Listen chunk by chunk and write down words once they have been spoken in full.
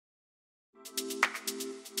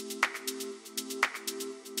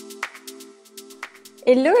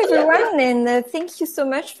Hello, everyone, and thank you so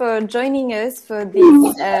much for joining us for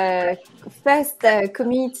this first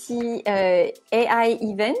community AI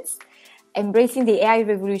event, Embracing the AI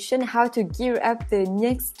Revolution, how to gear up the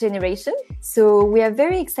next generation. So we are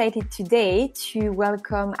very excited today to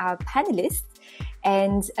welcome our panelists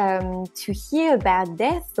and to hear about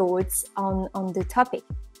their thoughts on the topic.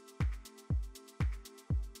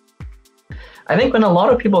 I think when a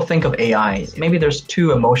lot of people think of AI, maybe there's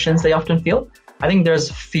two emotions they often feel. I think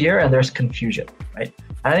there's fear and there's confusion, right?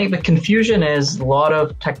 And I think the confusion is a lot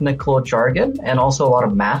of technical jargon and also a lot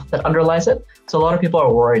of math that underlies it. So a lot of people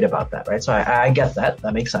are worried about that, right? So I get that.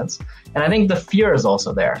 That makes sense. And I think the fear is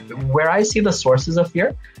also there. Where I see the sources of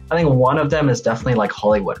fear, I think one of them is definitely like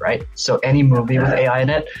Hollywood, right? So any movie with AI in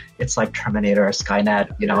it, it's like Terminator,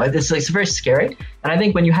 Skynet, you know, it's very scary. And I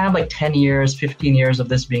think when you have like 10 years, 15 years of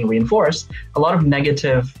this being reinforced, a lot of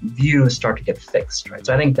negative views start to get fixed, right?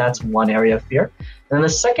 So I think that's one area of fear. And then the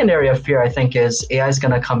second area of fear, I think, is AI is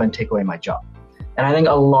going to come and take away my job. And I think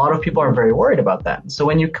a lot of people are very worried about that. So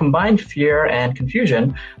when you combine fear and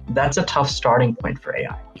confusion, that's a tough starting point for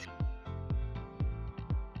AI.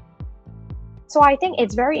 So I think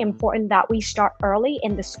it's very important that we start early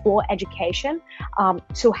in the school education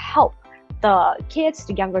to help the kids,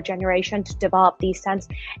 the younger generation, to develop these sense,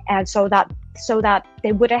 and so that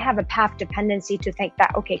they wouldn't have a path dependency to think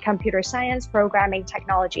that, okay, computer science, programming,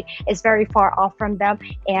 technology is very far off from them,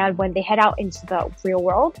 and when they head out into the real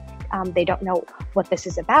world, they don't know what this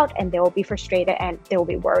is about, and they will be frustrated and they will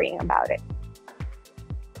be worrying about it.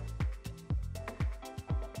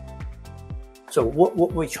 So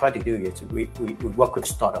what we try to do is we work with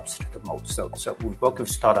startups the most. So we work with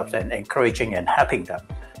startups and encouraging and helping them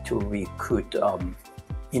to recruit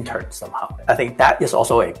interns somehow. I think that is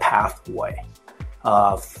also a pathway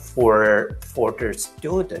for the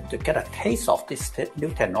student to get a taste of this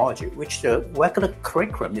new technology, which the regular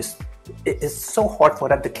curriculum is so hard for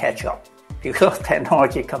them to catch up, because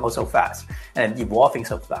technology comes so fast and evolving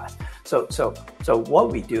so fast. So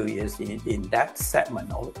what we do is in that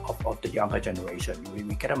segment of the younger generation, we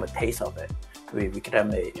get them a taste of it. We get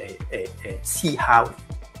them a see how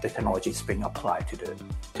the technology is being applied to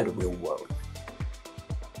the real world.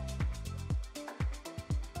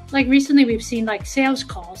 Like recently we've seen like sales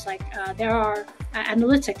calls, like there are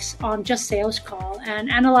analytics on just sales call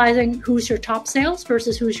and analyzing who's your top sales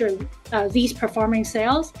versus who's your least performing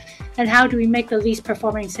sales, and how do we make the least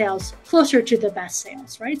performing sales closer to the best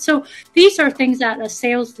sales, right? So these are things that a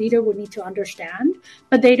sales leader would need to understand,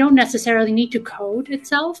 but they don't necessarily need to code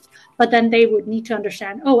itself, but then they would need to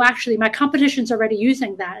understand, oh, actually my competition's already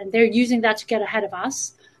using that and they're using that to get ahead of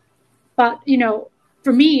us. But, you know,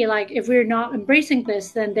 for me, like if we're not embracing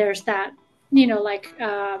this, then there's that, you know, like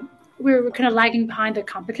we're kind of lagging behind the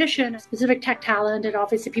competition, specific tech talent, and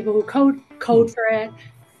obviously people who code for it,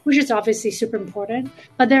 which is obviously super important.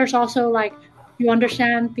 But there's also like you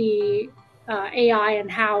understand the AI and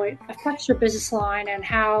how it affects your business line and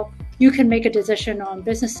how you can make a decision on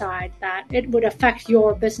business side that it would affect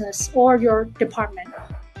your business or your department.